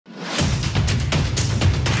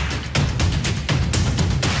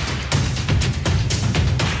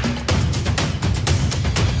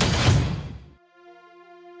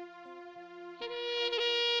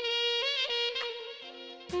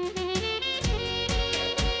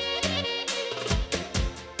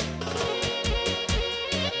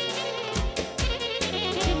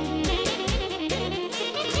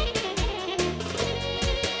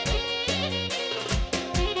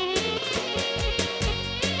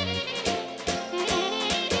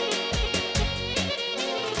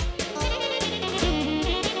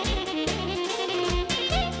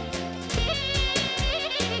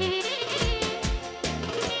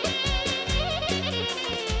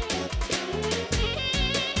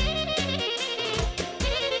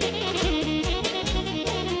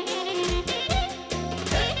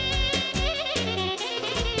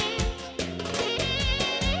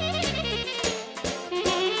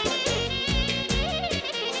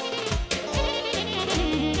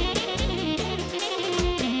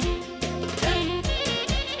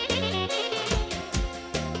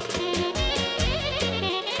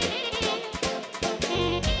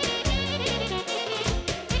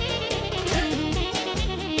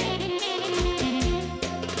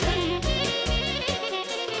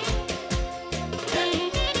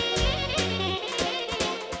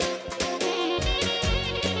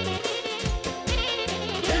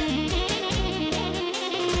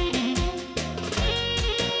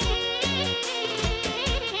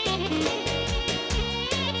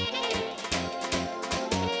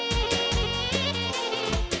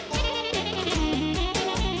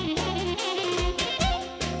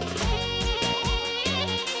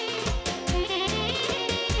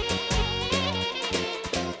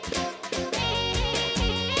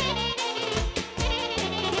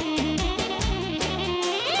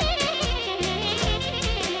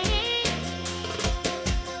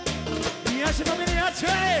Nasze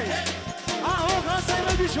familiacie! A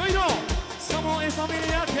okazajmy biszojno! Samo e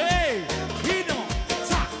familiacie! Idą!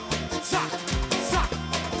 Sak! Sak! Sak!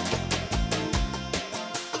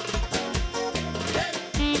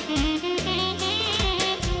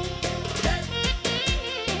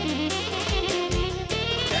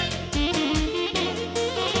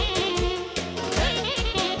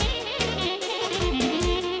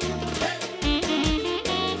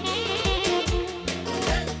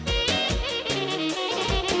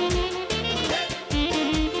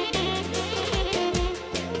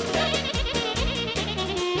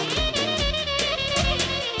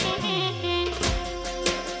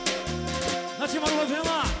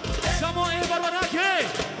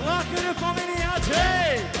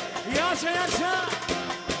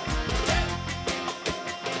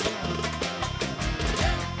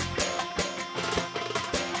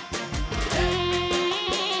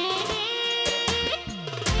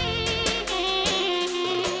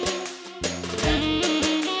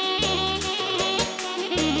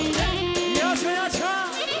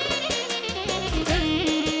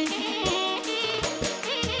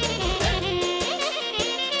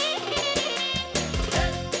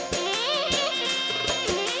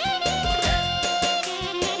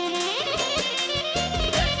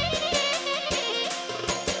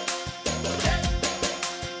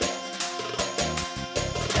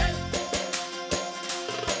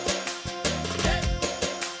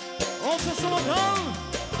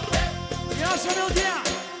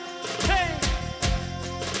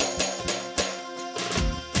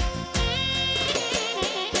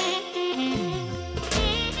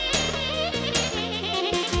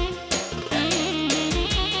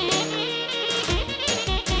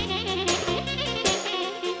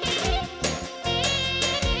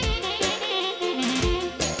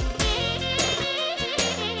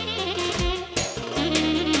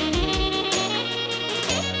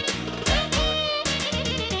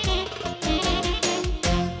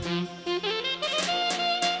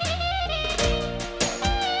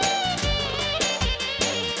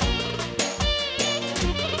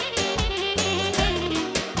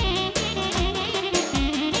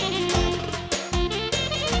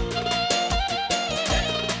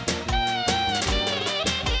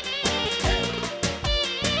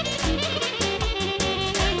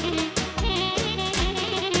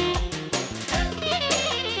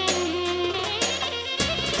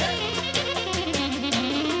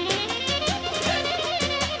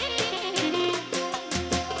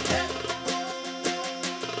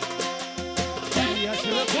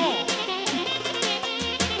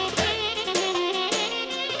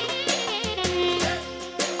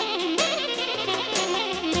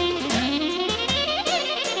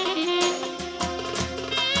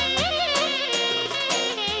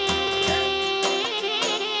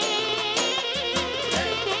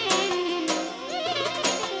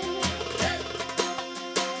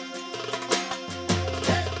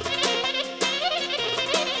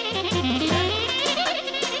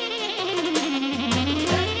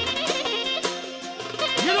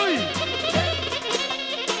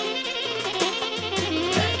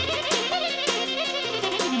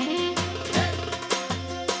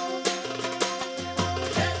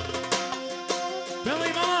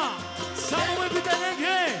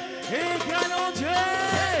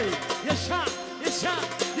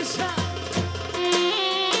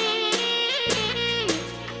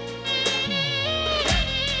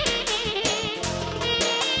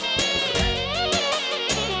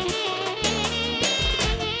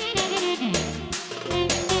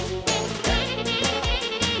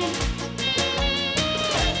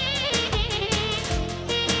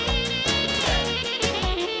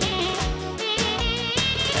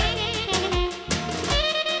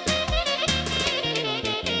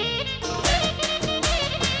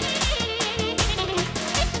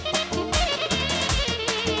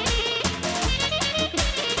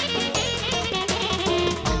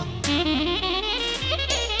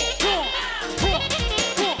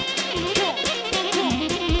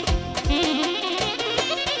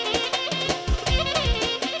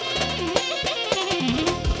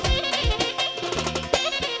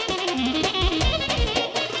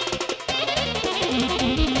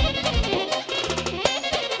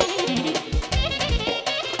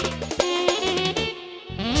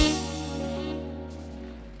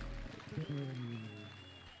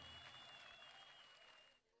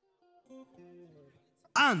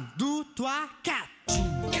 Un, deux, trois, quatre.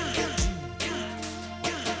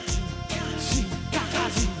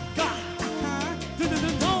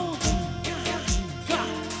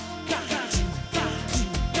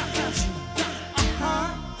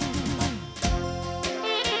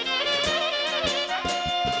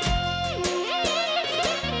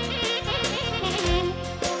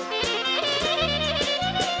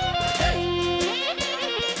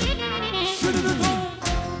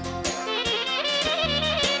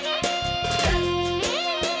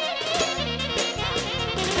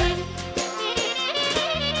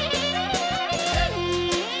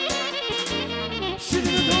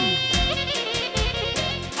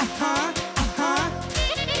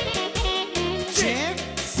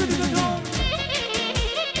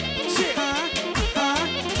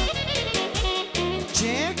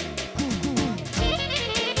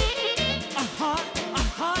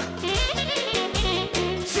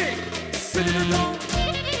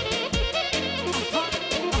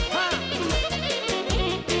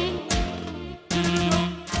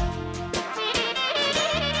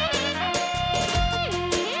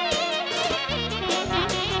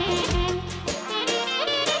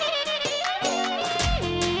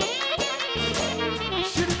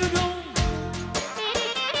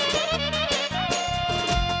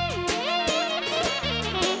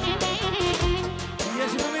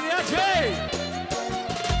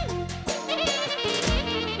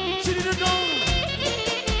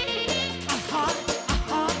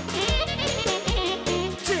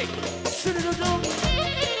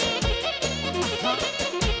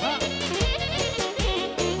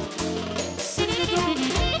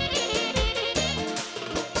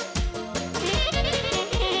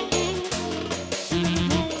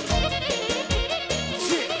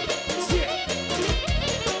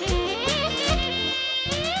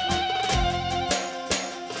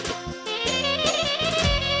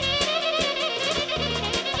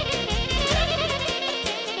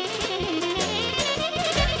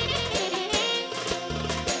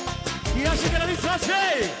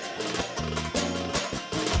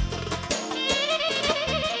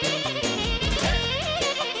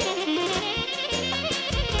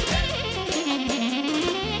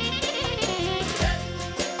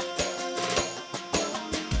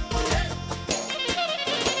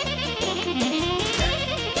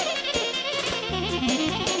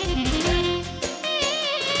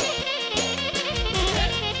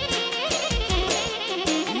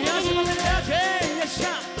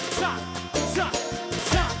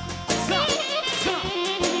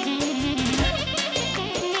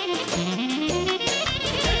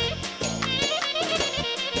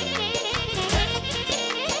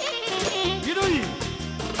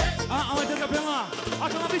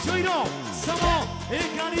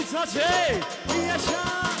 Sache, Yasha.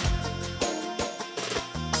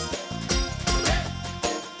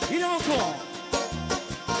 Inoko.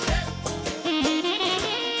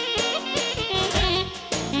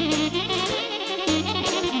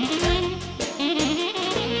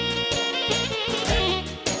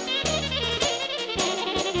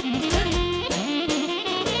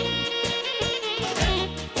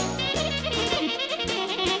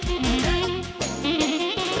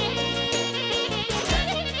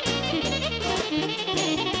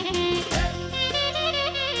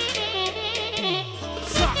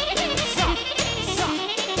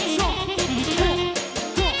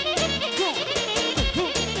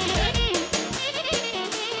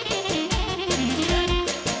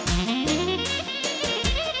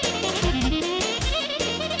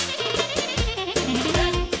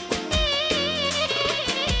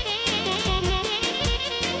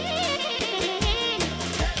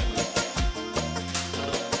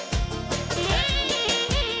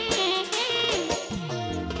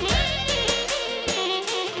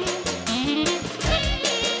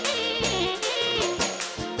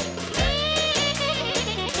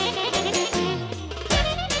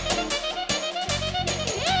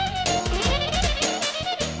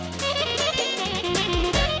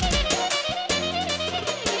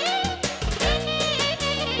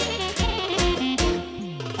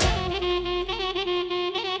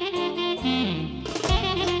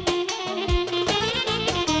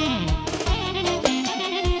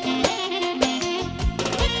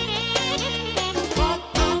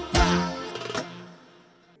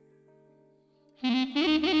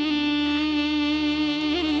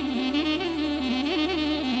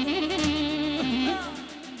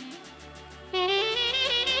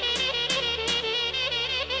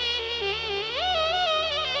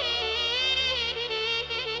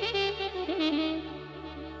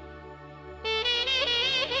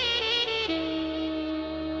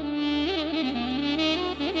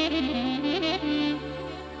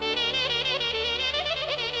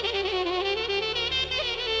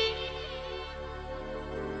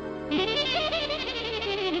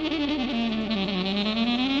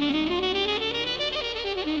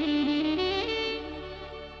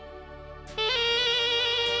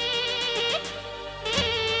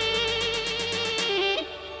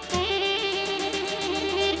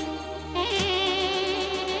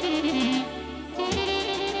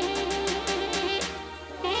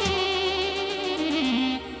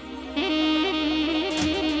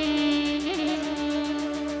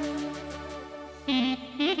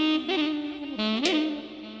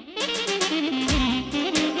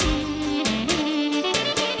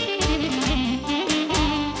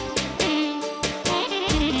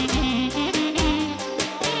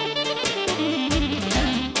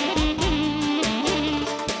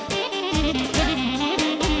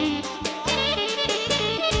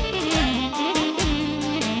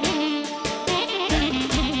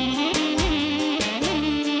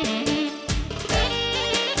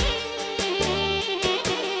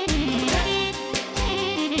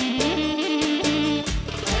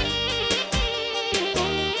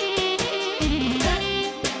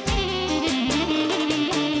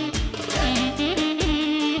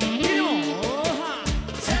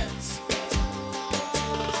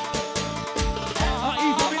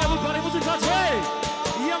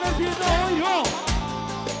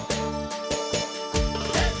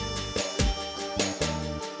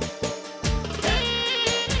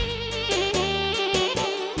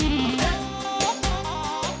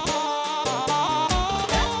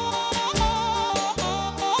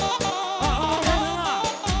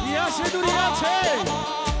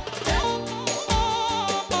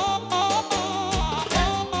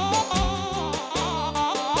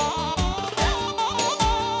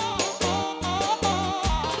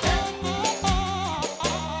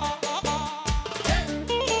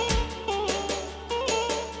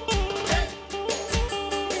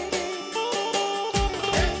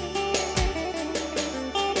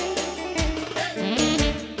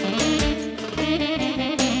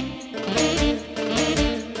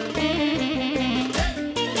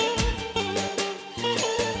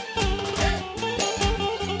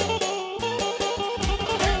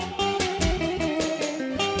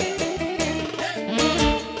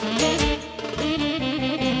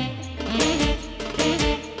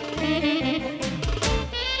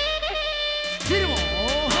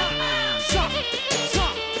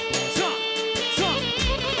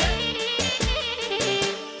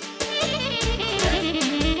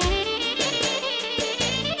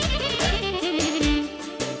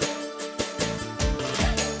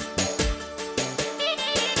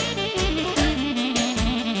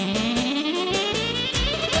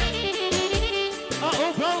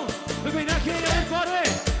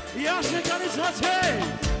 organizacije.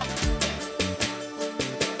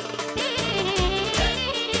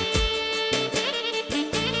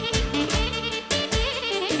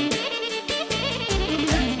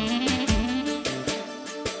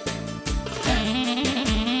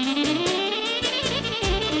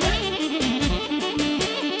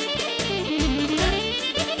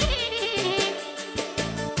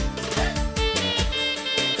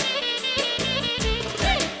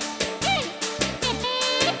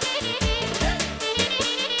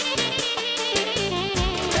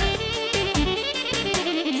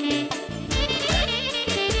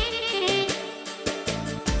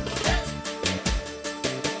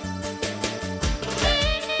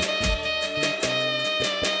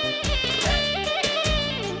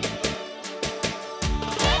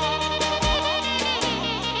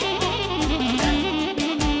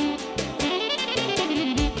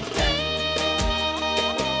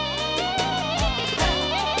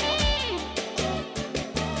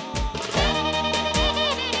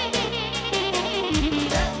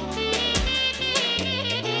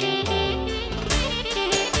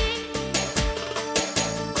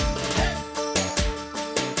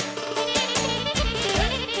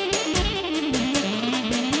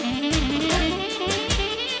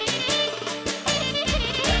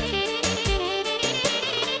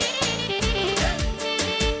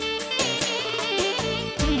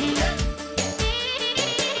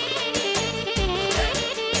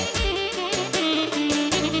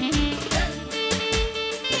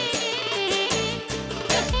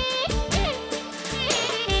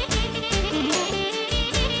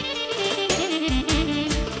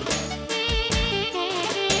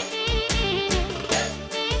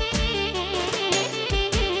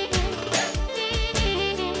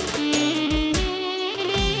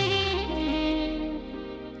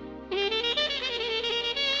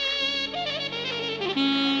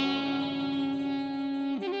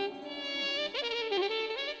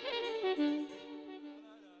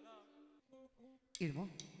 Idemo.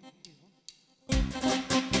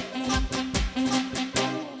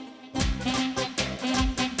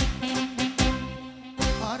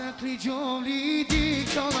 Arakli joli di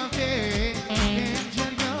colate,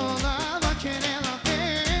 engergola vacherela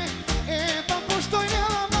te, e papusto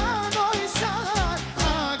nella mano e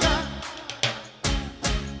salaga.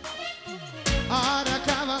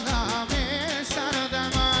 Arakavala me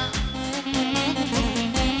saradama.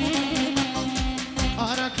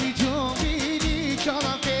 Arakli joli di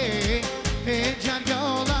colate,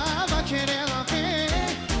 engergola vacherela te,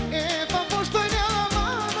 e papusto nella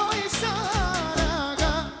mano e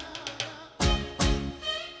salaga.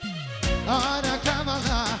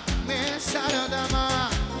 Arakavala me saradama.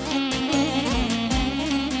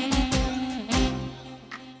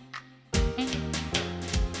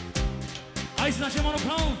 Aj snažemo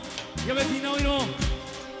rukama, je vetina ujno.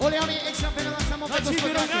 Ole oni extra penala samo Znači,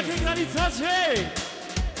 bilo gospodaki. neke granicacije.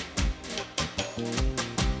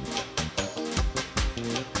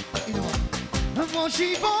 Idemo. Mo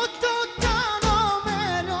životu dano me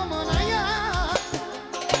romonaja.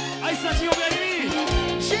 Aj znači, objavili.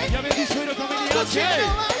 Ja već više ujno kamenijače.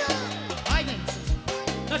 Ajde.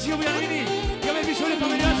 Znači, objavili. Ja već više ujno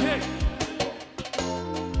kamenijače.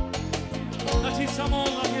 Znači, samo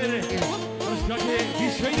lakere. Znači,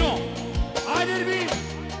 više ujno. Ajde, Ervin.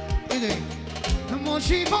 Ide. Mo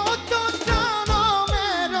životu dano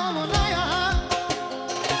me romonaja.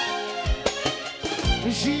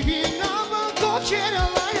 Živi nam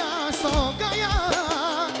kočerala ja sogaja.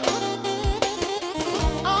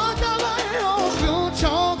 A davaj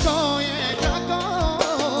oključo ko je kako.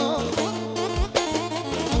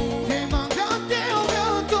 Te mangate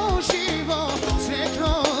obratu živo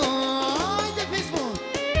sretno. Ajde pismo.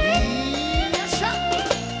 I ješa.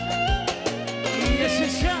 I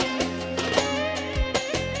jeszcze się.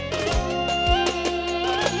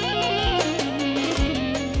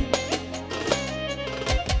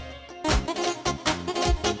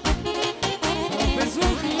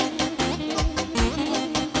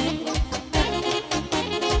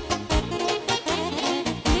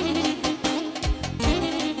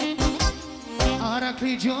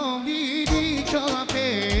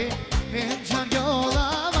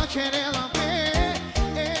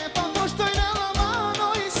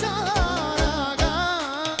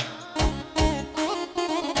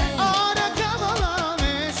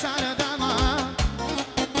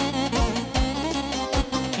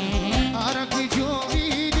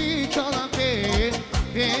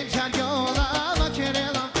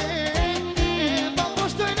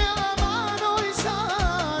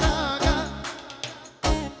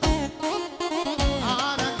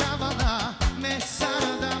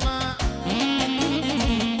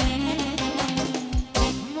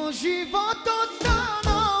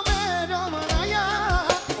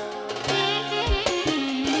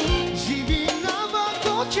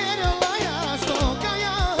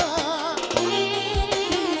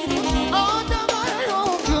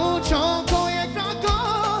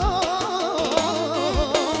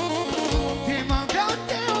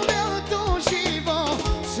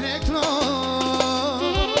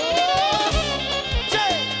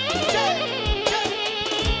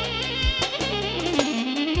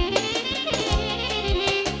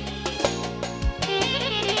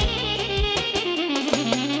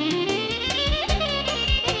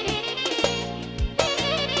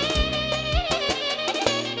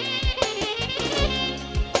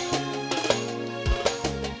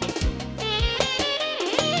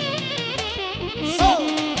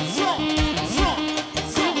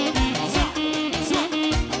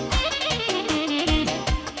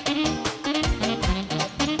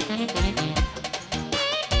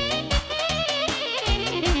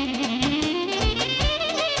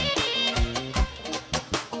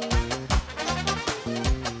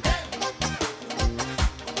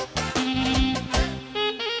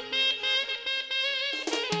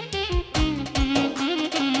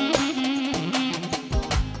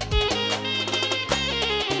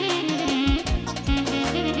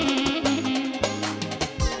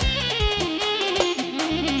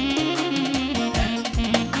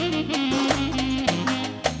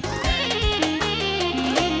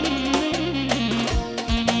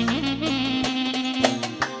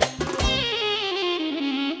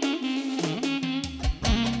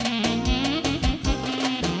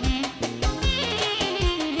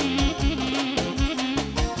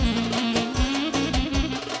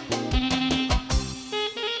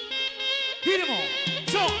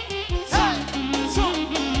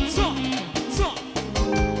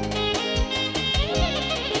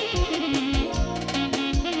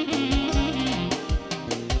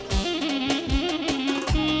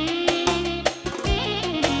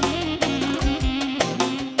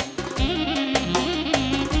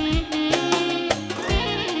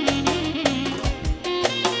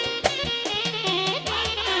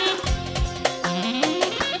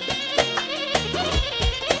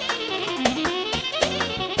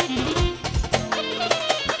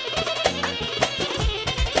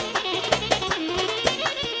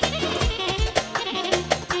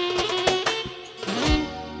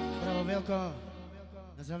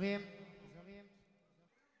 Nazovem.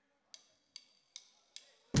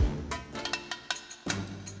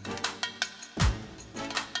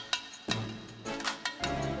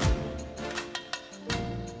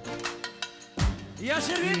 Ja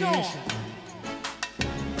się rydą!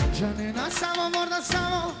 Janena samo, morda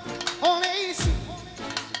samo, ole isi.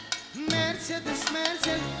 Mercedes,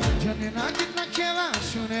 Mercedes, janena gitna keva,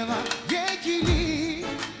 shuneva, yekili.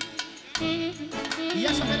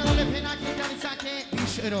 Ja sapere dove pena che calizzate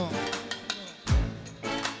iscero.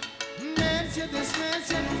 Mercedes,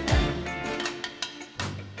 Mercedes,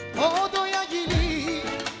 odo yagili.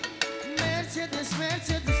 Mercedes,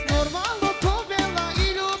 Mercedes, normalno to bella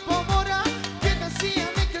ilu pomora. Che da sia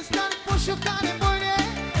ne che star po scioccare boine.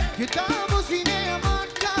 Che da bozine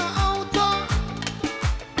marca auto.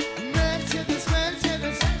 Mercedes,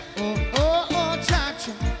 Mercedes, oh oh oh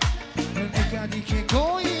ciaccia. Non è cadi che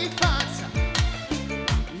coi pazza.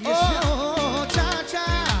 Oh oh ciaccia.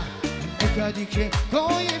 Non è cadi che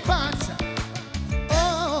coi pazza.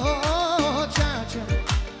 Oh oh ciaccia.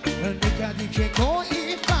 Non è cadi che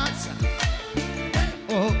coi pazza.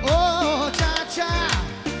 Oh oh ciaccia.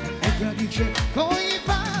 Non è cadi che coi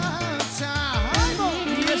pazza.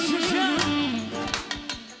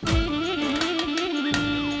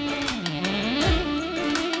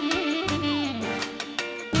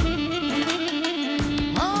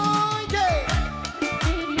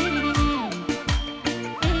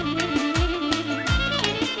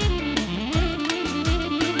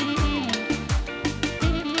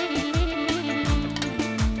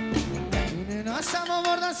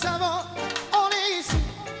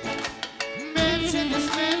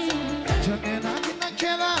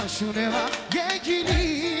 Shuneva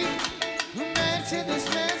yekili Mercedes,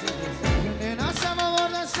 Mercedes, yonena samo,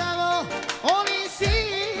 vorda samo, olisi.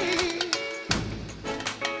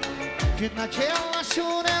 Kitna kella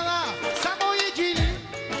shuneva samo yekili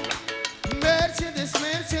Mercedes,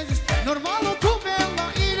 Mercedes, normalo tu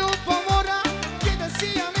bella ilu pomora. Che da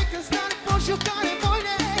sia ne che star po giocare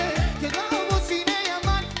boine. Che da bozine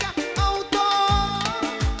marca auto.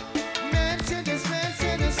 Mercedes,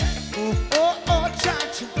 Mercedes, oh oh oh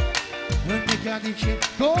ciaccia. Cadi che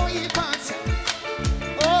coi pazza.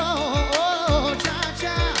 Oh oh oh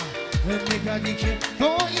ciaccia. Cadi che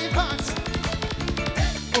coi pazza.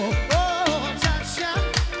 Oh oh ciaccia.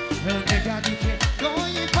 Cadi che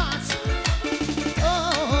coi pazza.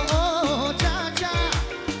 Oh oh ciaccia.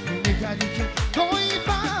 Cadi che coi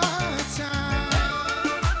pazza.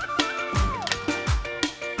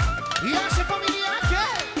 Lascia famiglia che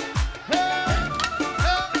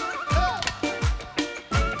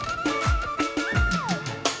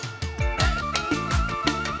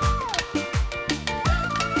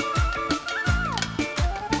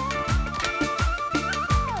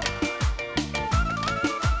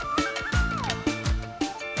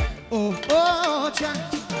oh oh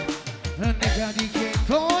ciaccia, nega di che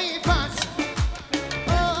coi pazza.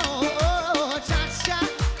 Oh oh ciaccia,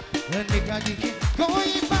 nega di che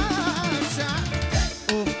coi pazza.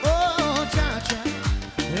 Oh oh ciaccia,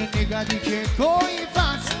 nega di che coi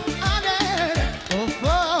pazza. Oh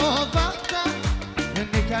oh pazza,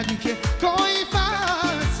 nega di che coi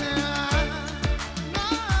pazza.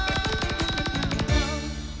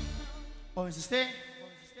 Oh insiste.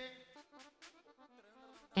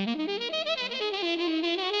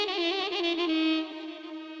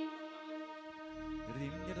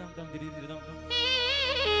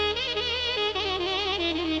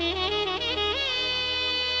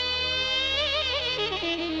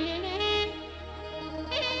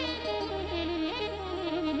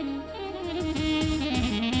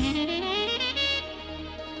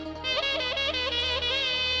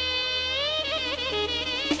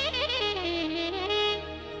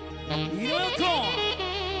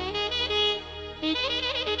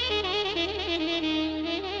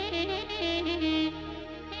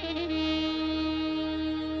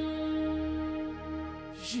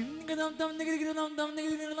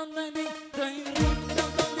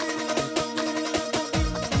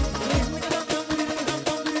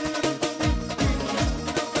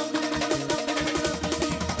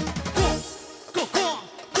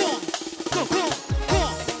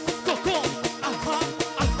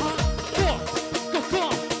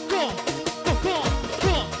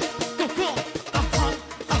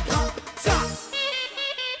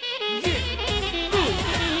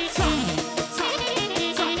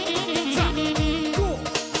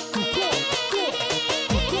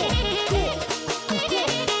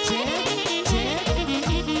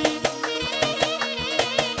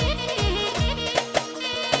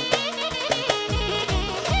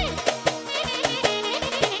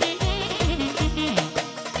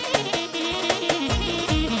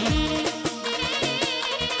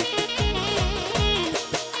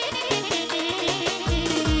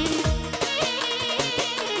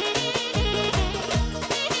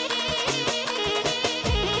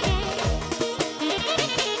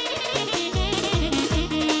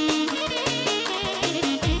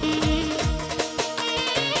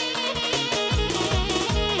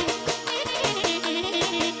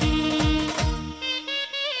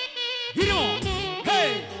 Idemo!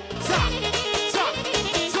 Hej! Zak! Zak!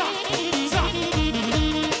 Zak! Zak!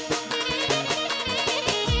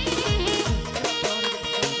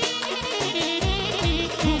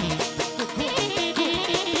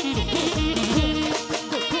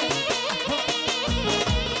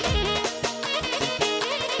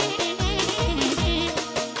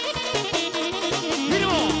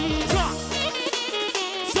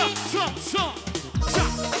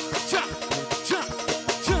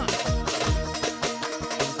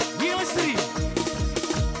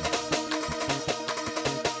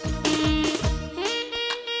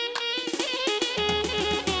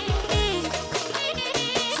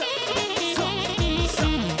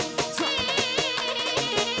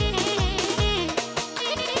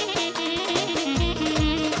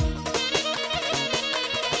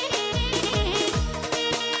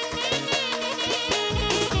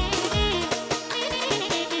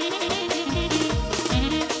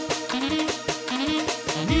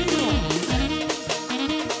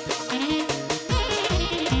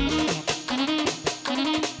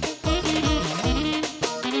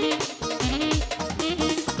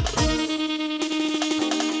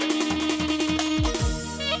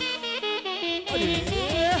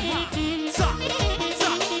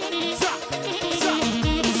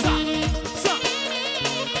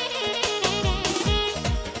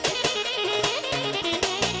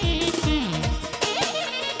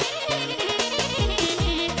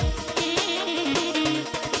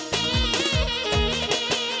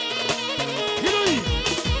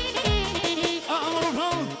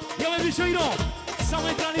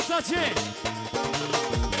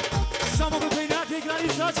 Samo wypełniacie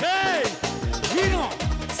granizacie! Wino!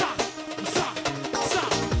 Za! Za! Za!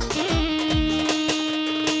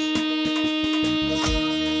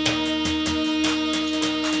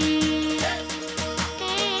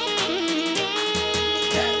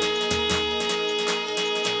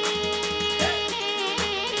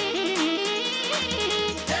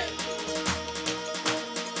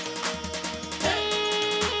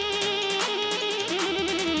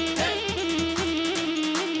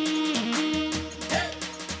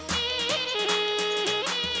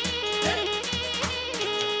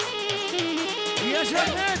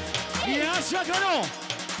 Shakano!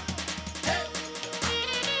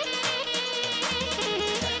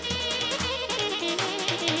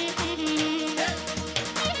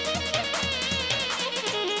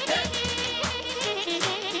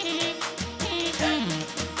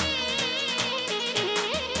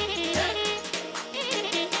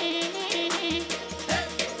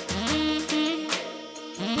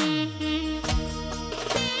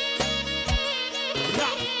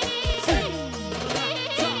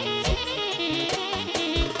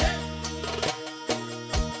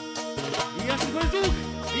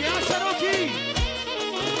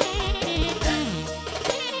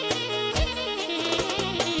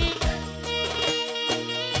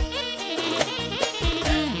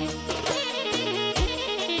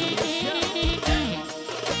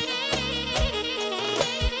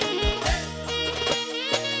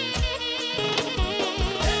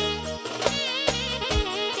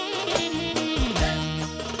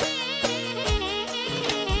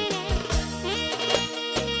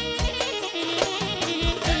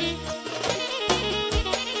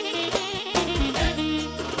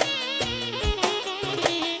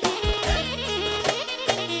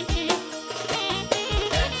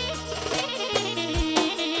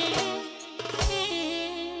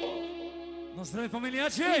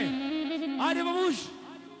 Familiace! Haide, mamuș!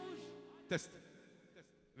 Test.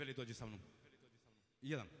 Veli, dođi sa mnom.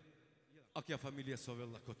 Jedan. Akja familija se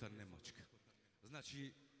ovela kota Nemačka.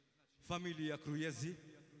 Znači, familija Krujezi,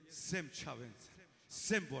 sem Čavenca,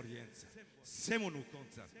 sem Borjenca, sem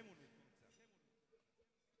Unukonca.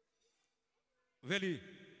 Veli,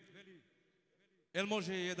 el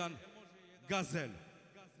može jedan gazel,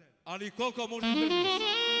 ali koliko može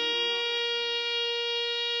držiš?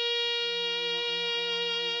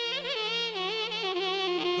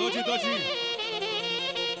 Dođi.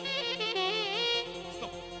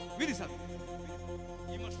 Stop. Vidi sad.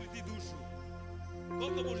 Imaš li ti dušu?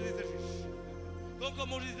 Koliko možeš izdržiš? Koliko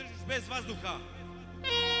možeš izdržiš bez vazduha?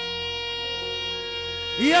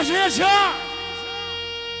 Jaša!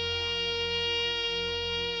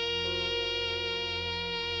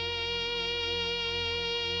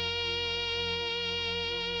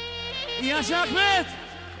 Jaša Ahmet!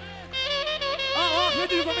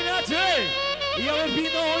 Ahmeti familiace! Ja Ervin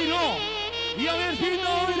oiro! Ja Ervin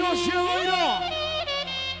oiro, oiro!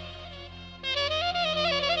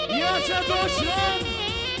 Ja se došlam!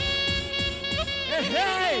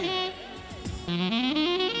 Hej!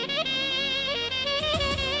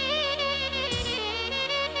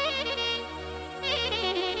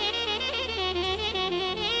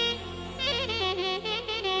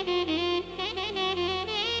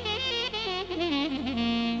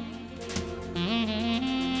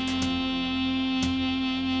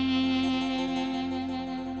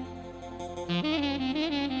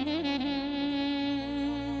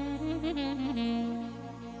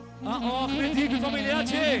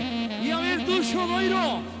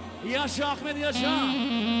 Yaşa Ahmet yaşa.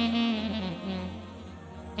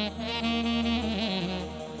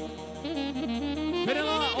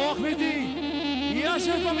 Verela Ahmet'i.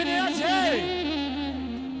 Yaşa familya yaşa.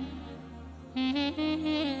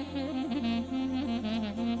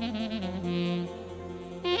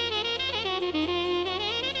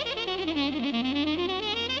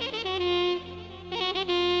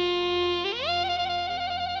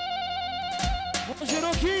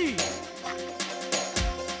 Rocky.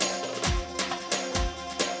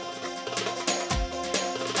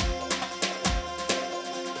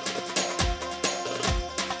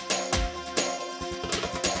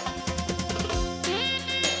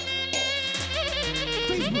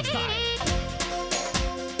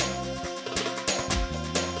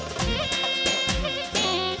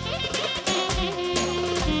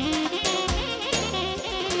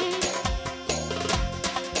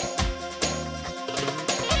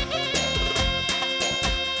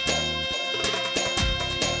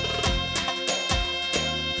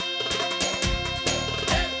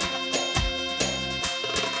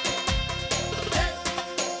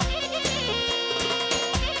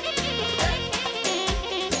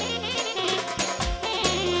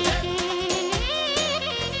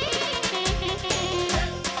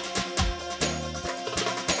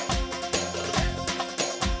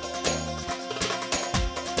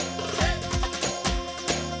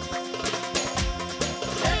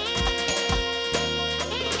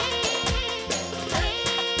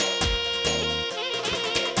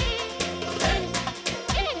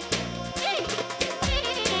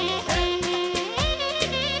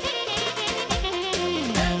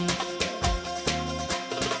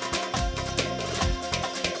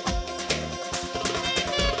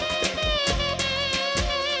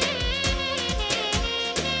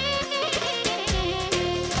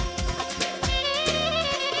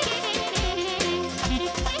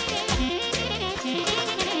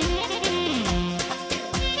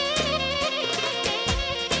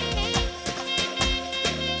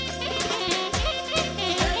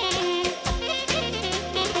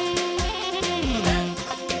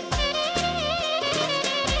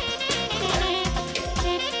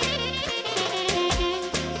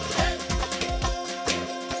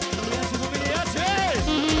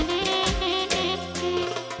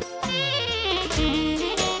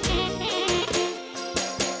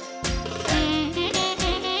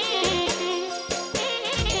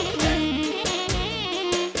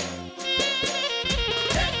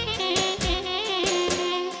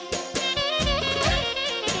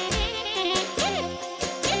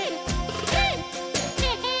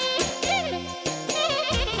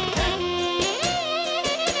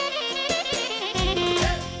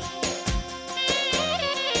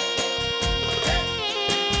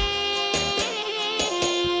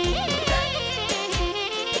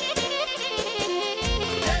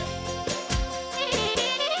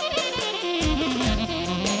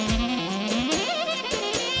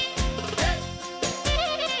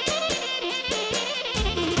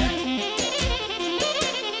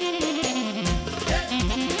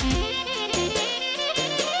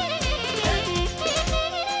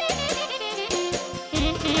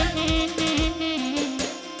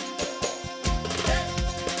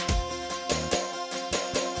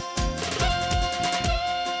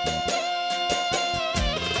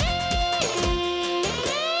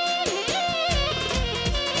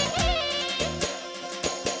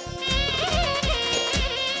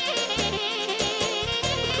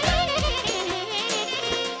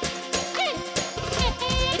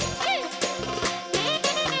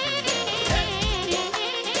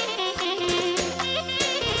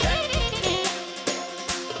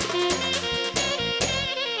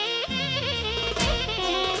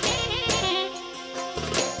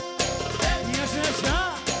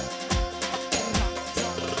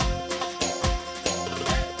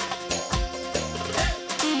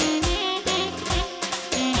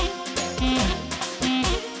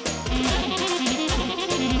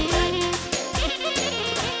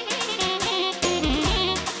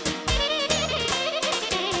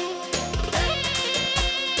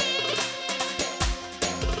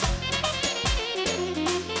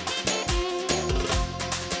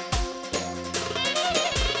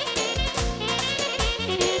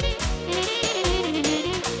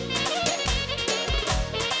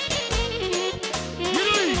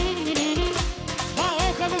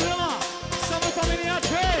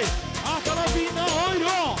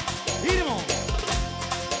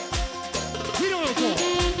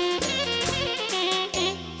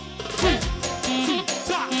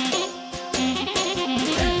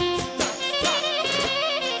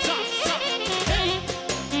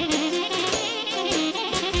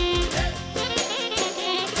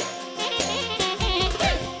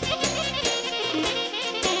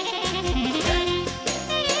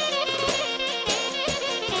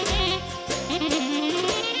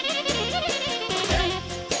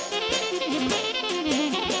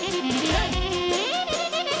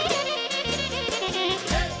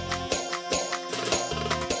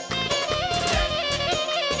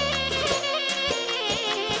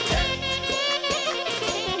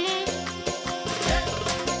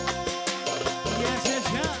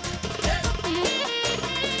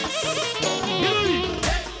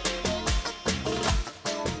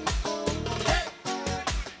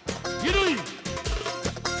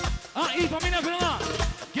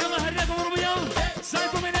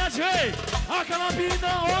 Hey,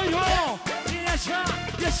 Akalabina, Oyo, Yasha,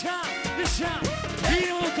 Yasha, Yasha,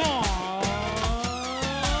 Hilko.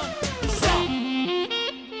 Stop.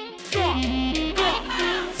 Go, go,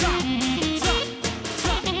 stop, stop,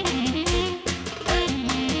 stop.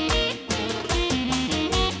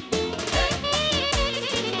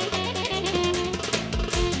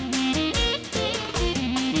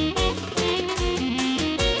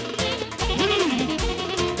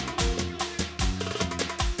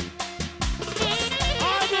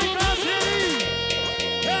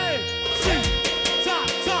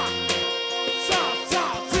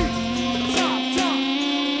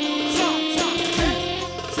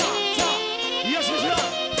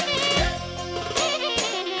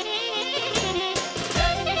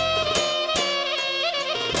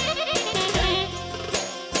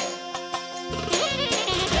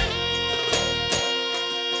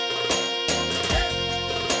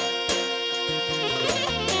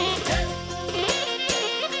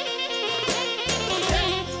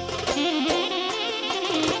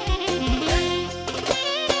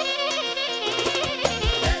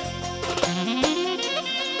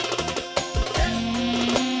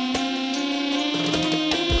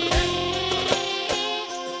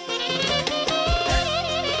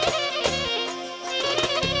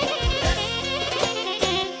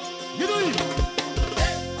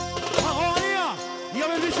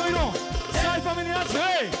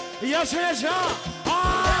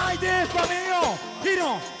 Haide, família!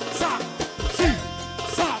 Viram! Sa, si,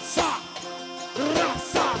 sa, sa! Ra,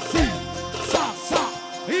 sa, si, sa, sa!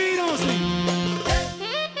 Viram, si!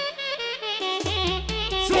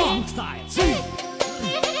 Strong style! Si!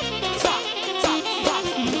 Sa, sa, sa!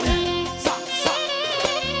 Sa, sa!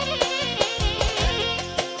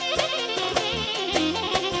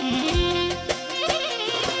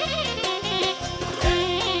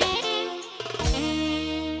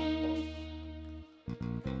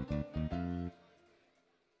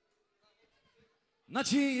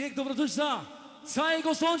 Znači, jak dobrodošla sa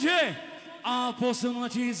Egostonče, a posebno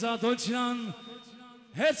znači za Deutschland.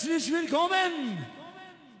 Herzlich willkommen!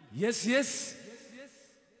 Yes, yes.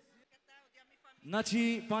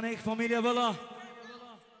 Znači, panek familija Vela.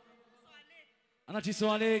 Znači,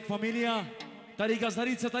 Soalek familija. Tari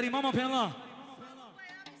gazdarica, tari mama penla.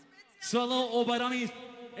 Solo o Bayrami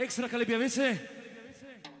ekstra kalibjevice.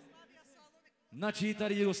 Znači,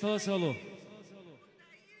 tari Jugostava solo.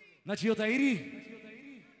 Znači, o Tairi.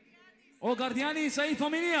 O Guardiani, isso aí,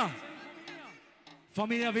 família!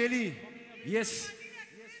 Família Veli, yes!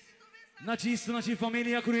 Znači isto, znači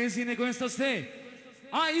família Kurezi, ne gojem ste.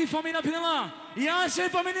 A i família Pinela, jače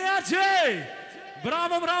família, jače!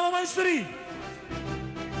 Bravo, bravo, majstri!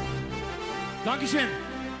 Dankeschön!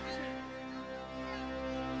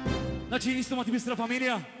 Znači isto mati bistra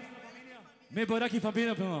família. Me boraki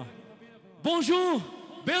família Pinela. Bonjour!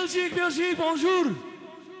 Belgique, Belgique, bonjour!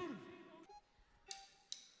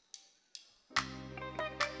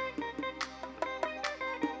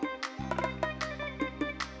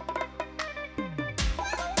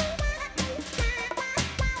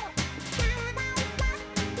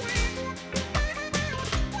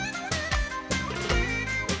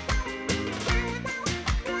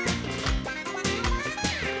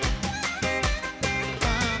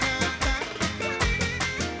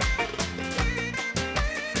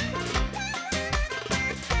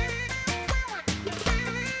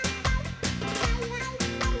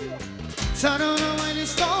 Sarano mai li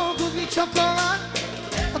stogu di cioccolato,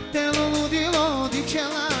 te lo ludilo di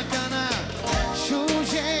celacana,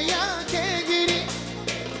 sciugeia che giri,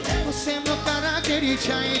 non sembra caratteri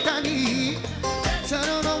ciaitani.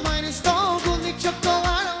 Sarano mai li stogu di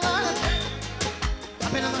cioccolato,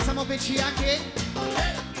 appena passiamo per ciacche,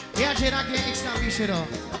 e a girare che extra viscero.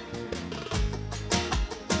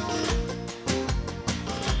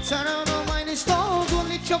 Sarano mai li stogu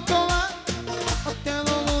di cioccolato, te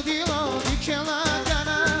lo ludilo di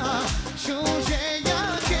celacana,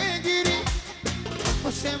 sciugeia che giri,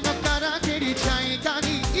 non sembra caratteri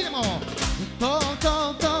ciaitani. Ilmo, to,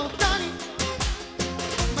 to, to, tani,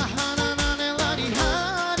 mahana nella di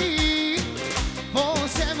hari,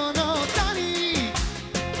 possiamo notare,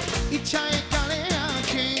 i ciai calea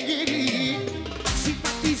che giri, si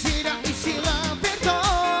fattisera e si la perdo.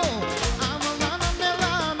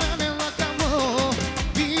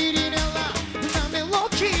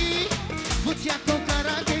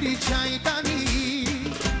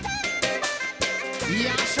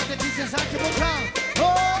 Esatto, vocal.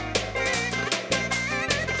 Oh!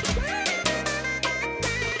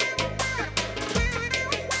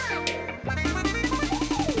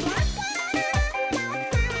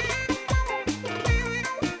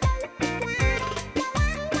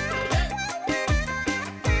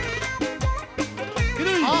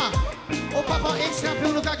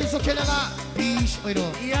 Piace so che la bish oiro.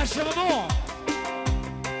 I așa mă.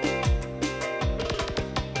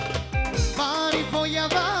 Mari voia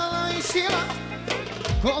vala in sila.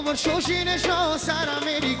 Cover shoshine shosar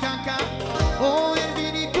americanca. O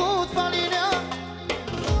Ervin tut falinea.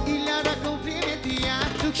 Illara complimenti a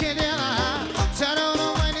tu chiedela. Sarà una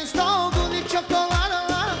mai ne sto di cioccolata.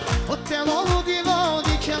 O te lo divo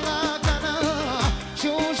di chialata.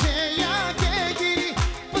 Shoshe ya che giri.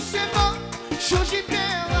 Possiamo shoshi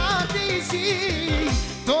bella disi.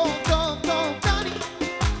 Tani.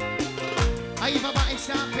 Aí baba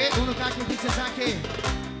extra pe uno kake princesa ke.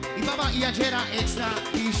 I baba iagera extra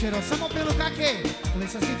ishero. Samo pe uno kake. Come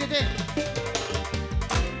sa sentite?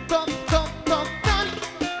 Top tani.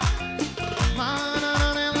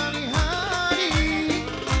 Mananela ni hari.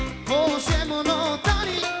 Possiamo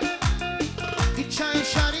notare. I chai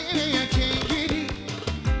shari ya kengiri.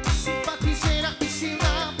 Simpatizera e si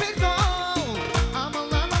la perdono.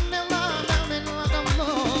 Amala nella damno.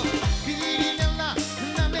 Viri nella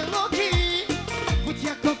nameloki.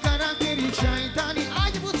 Butiako karakteri chai tani.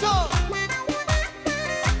 Ajde buco.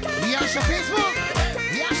 Jaša Facebook.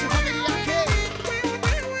 Jaša familija ke.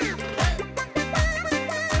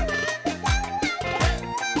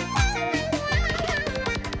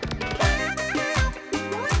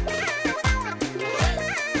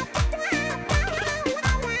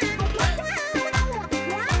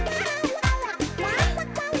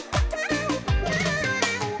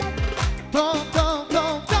 Tom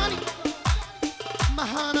tani.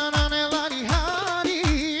 Mahana nella ni hani.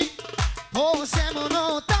 Possiamo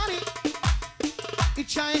notare. I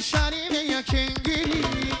chai shari meia kengiri.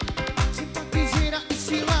 Simpatizera e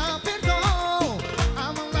si la perdono.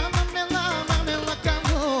 Amala nella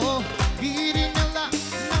camo. Viri nella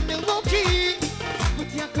nameloki.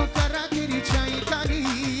 Butiako karakteri chai tani.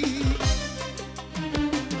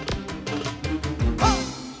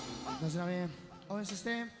 Da zdravie. Ovaj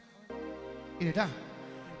sistem. Ide da.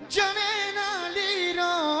 Janena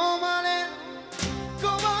liro male.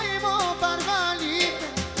 Kovajmo barvalite.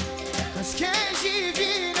 Kaskeci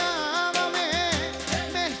vinava me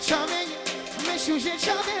čamenje, me šuže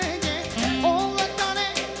čamenje. Ovaj tane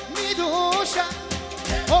mi duša,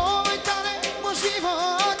 ovaj tane mo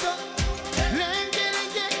životo. Lenge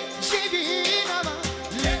živinava,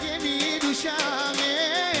 lenge mi duša me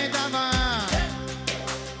dava.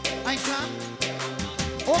 Aj sam,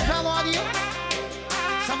 upravo adio,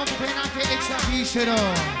 samo popenake ekstra pišero.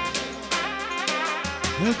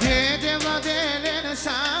 Dede vladele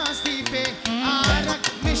sa stipe, arak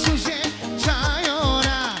me šuže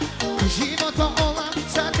čajora. Životo ola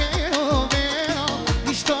sa te oveo,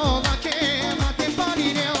 ništo lake mate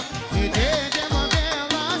palineo. Dede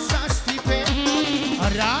vladela sa stipe,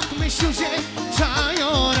 arak me šuže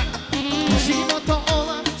čajora. Životo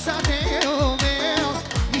ola sa te oveo,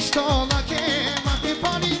 ništo lake mate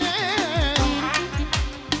palineo.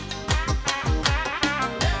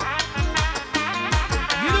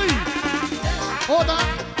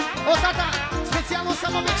 O tata, specijalno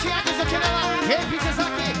samo većijake za Kelela, Ervin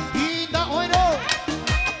zake i da ojro.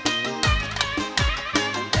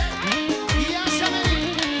 I Jaša Veli.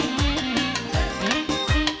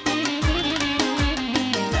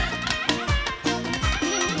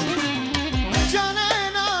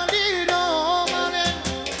 Janena liro male,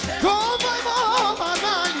 kovajmo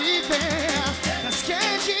barvalipe.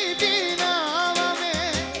 Kaskeci vinava me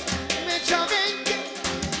čavenke.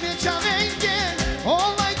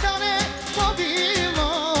 Ovaj tane mobilo,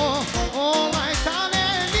 ovaj tane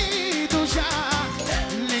mi duša.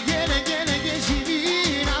 Lege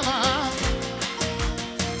živinava.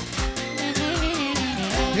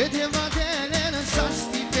 Dede vadelen sa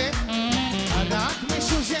stipe, arak me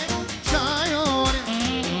šuže čajore.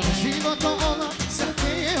 Životo ona sa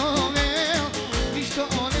te oveo, ništo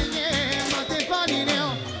one njema te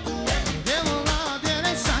palineo. Dede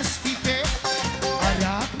vadelen sa stipe,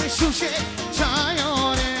 arak me šuže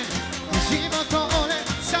čajore. Životo one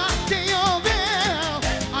sa te oveo.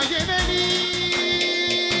 Ajde Veli.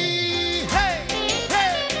 Hej,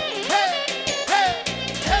 hej, hej, hej,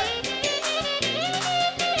 hej.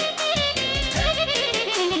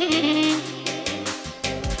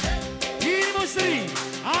 Idemo svi.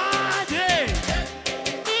 Ajde.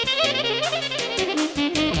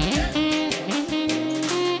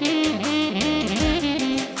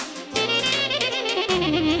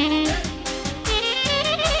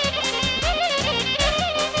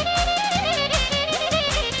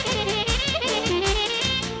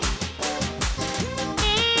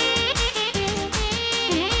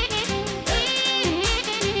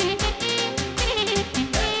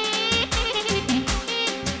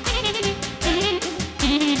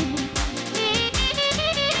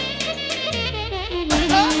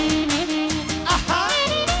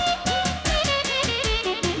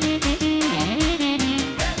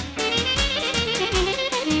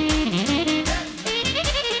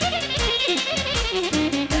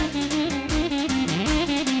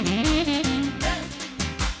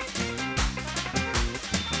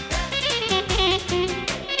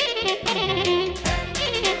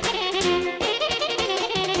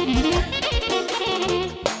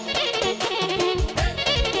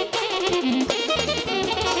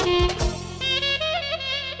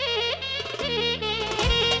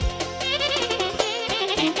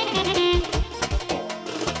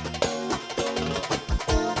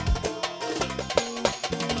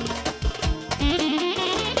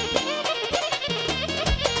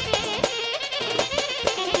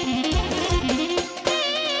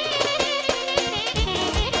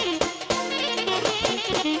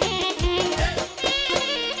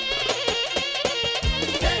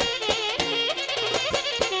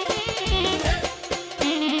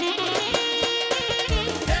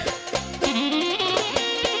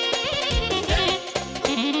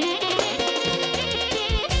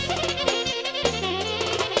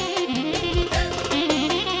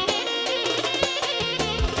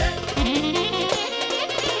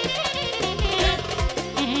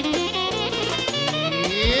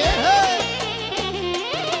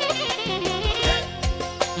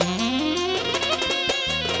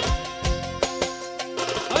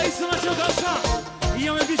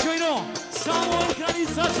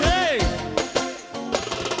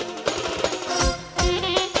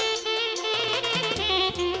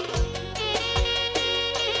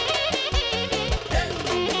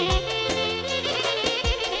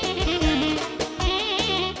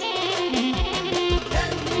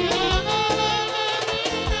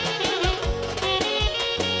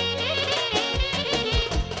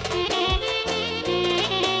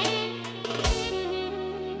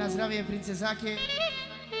 drăguțe Zache.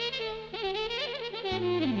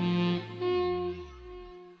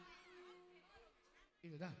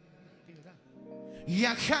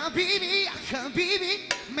 Ya habibi,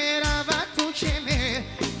 merhaba tu kime?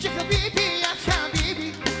 Ya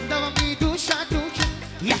habibi, devam bir duşa tu ki.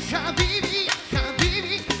 Ya habibi,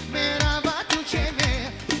 merhaba tu kime?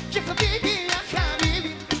 Ya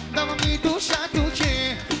habibi, devam bir duşa tu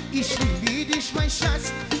ki. İşte vidiš mai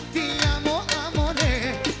șas, ti amo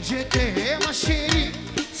amore, je t'aime chérie,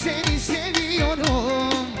 seni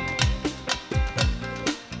seviyorum.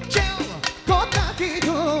 Gel, kontakti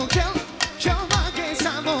du, gel.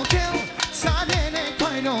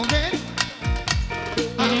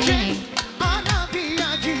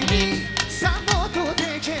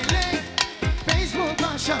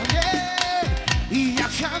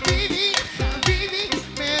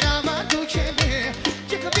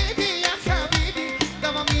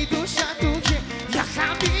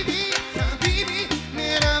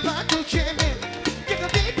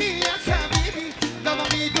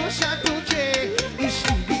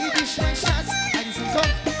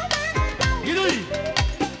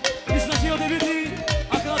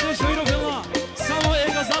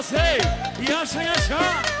 Yaşa yaşa.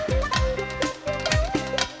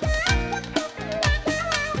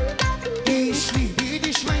 Išli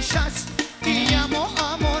vidiš moj šac, ti amo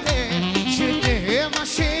amore, je t'aime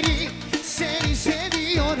chérie, seni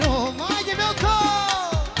seviyorum. Haydi Belko!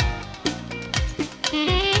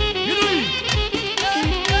 Yürü!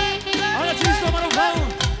 Ana čisto marokal,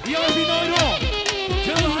 i ovo vinojro.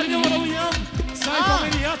 Kada hajde vora ujan, saj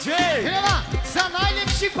pomenijače. Greva, za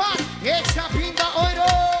najljepši par, ekstra pinda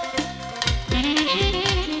euro.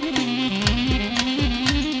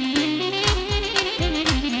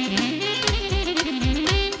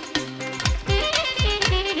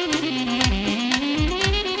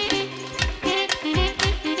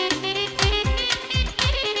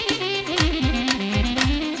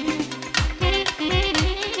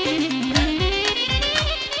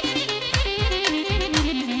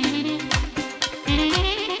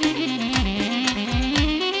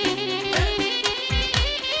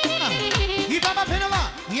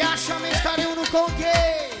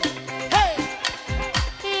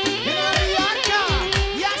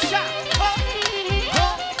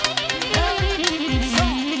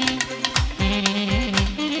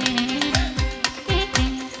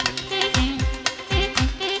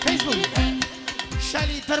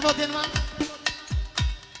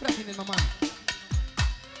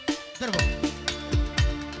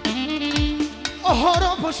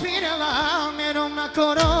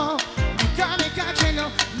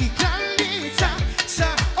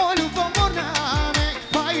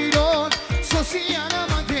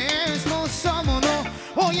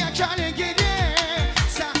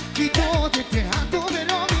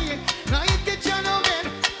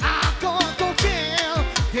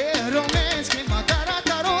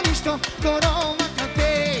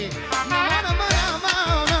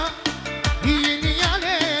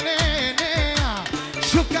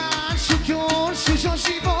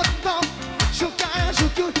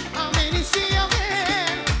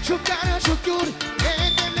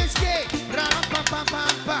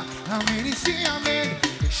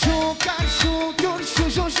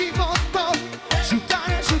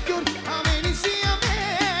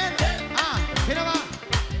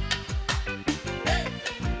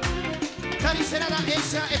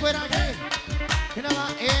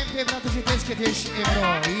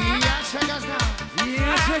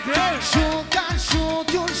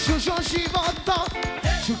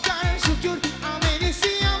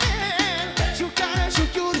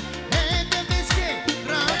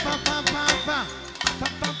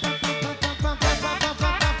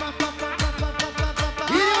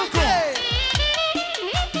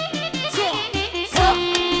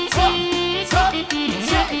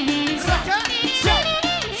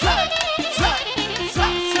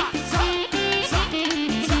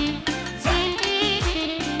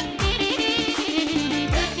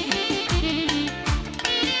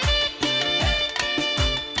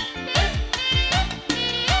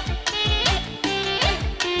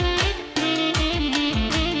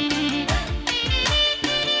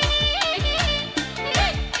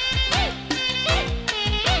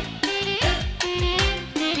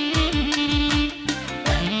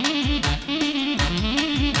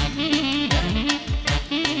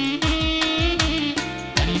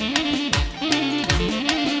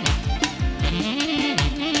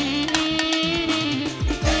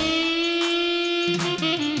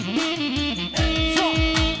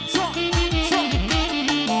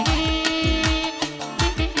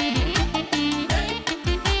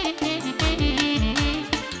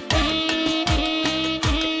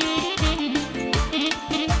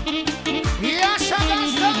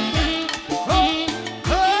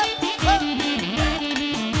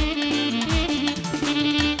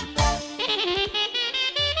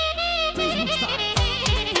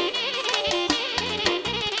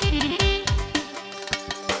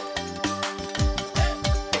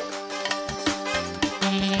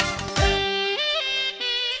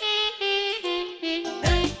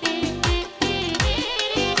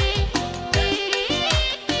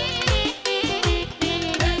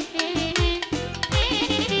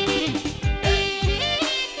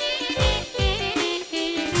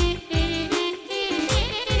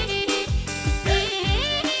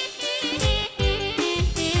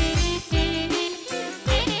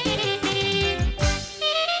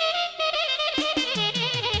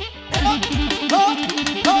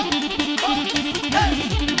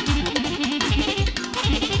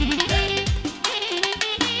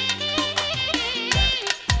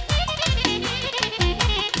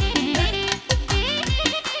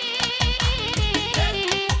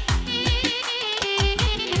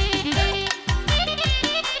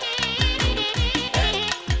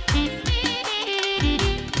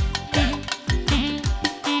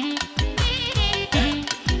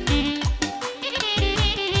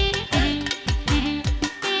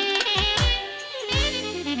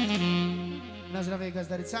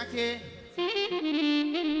 Gazdarițache.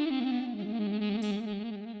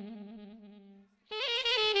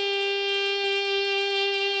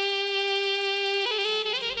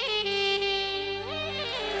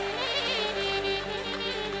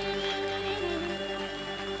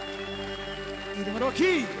 Idemo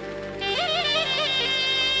Roki!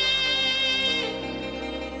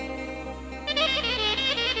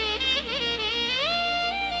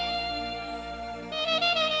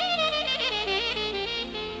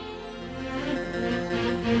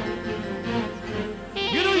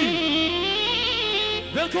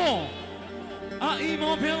 Welkom a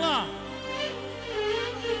imam Bela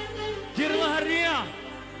Kirla Haria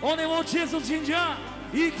Onevo Čezo Džinđa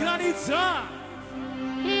I Kranica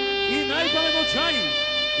I najbaleno čaj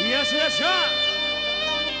Ješa ješa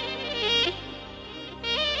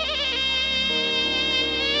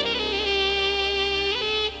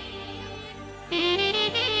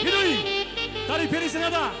Idoli Tali pjeri se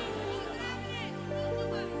nada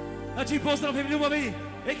Znači pozdrav im ljubavi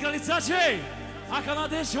E Kranicače A kada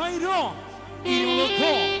dešava iro, idemo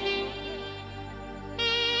loko.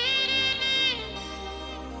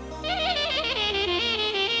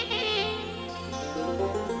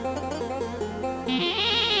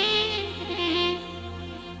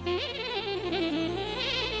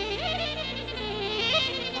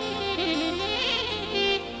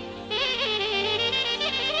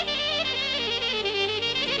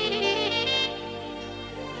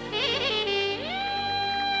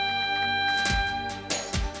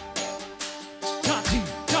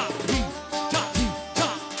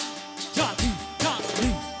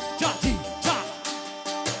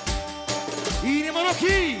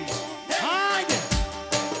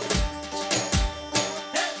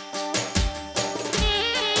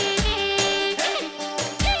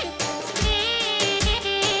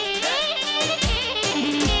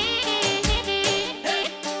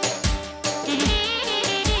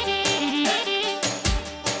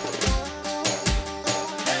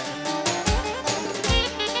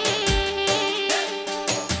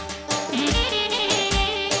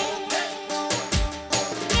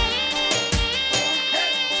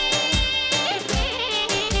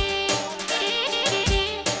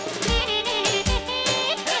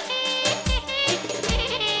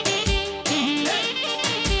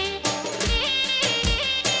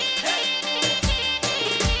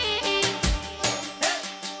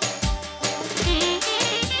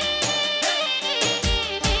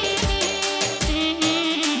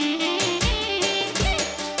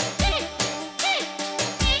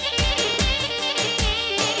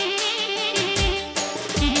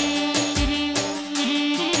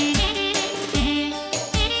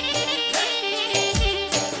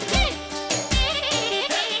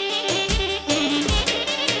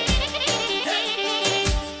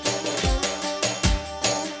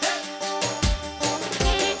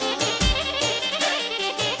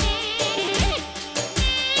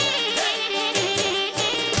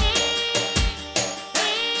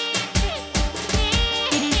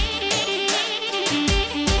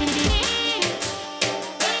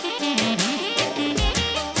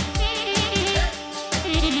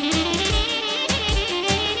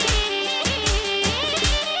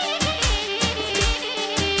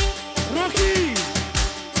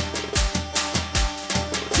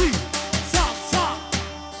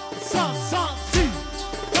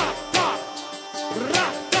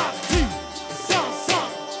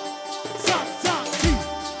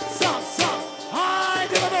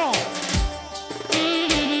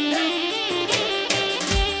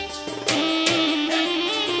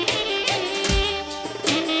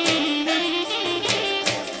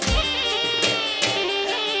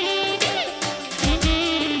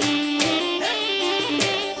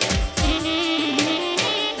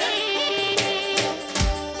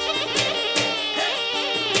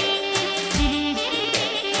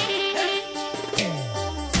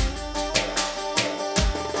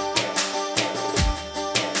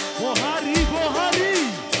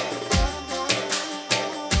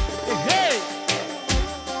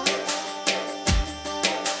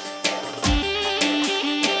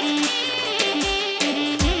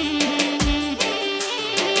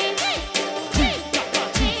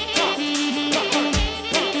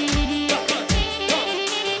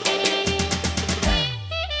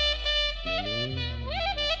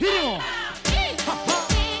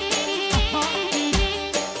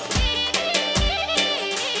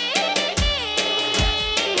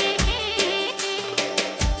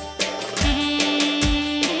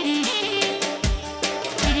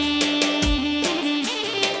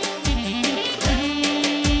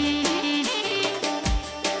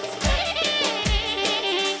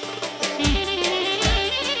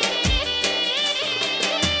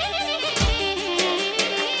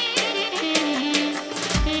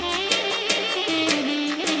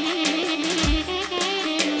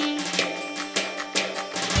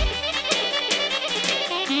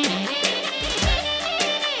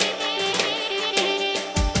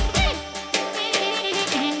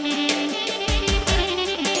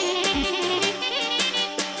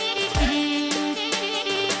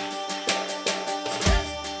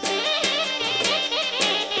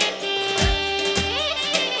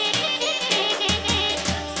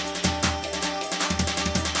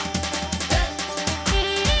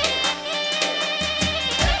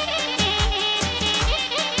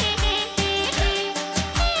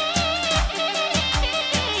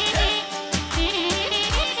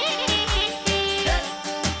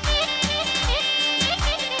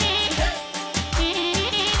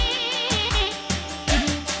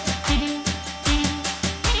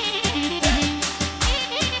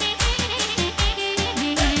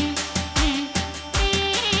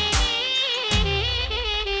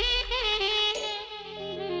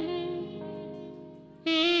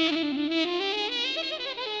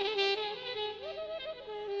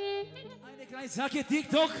 Sag je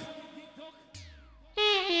TikTok.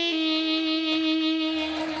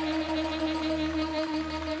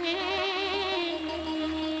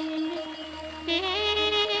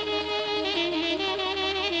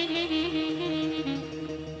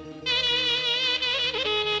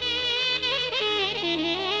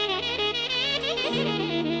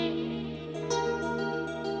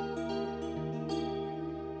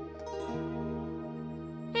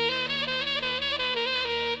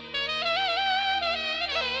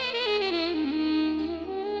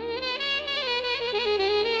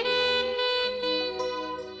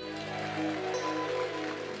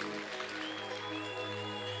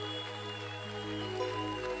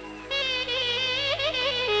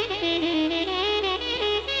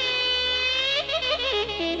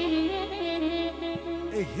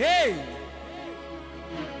 Hey!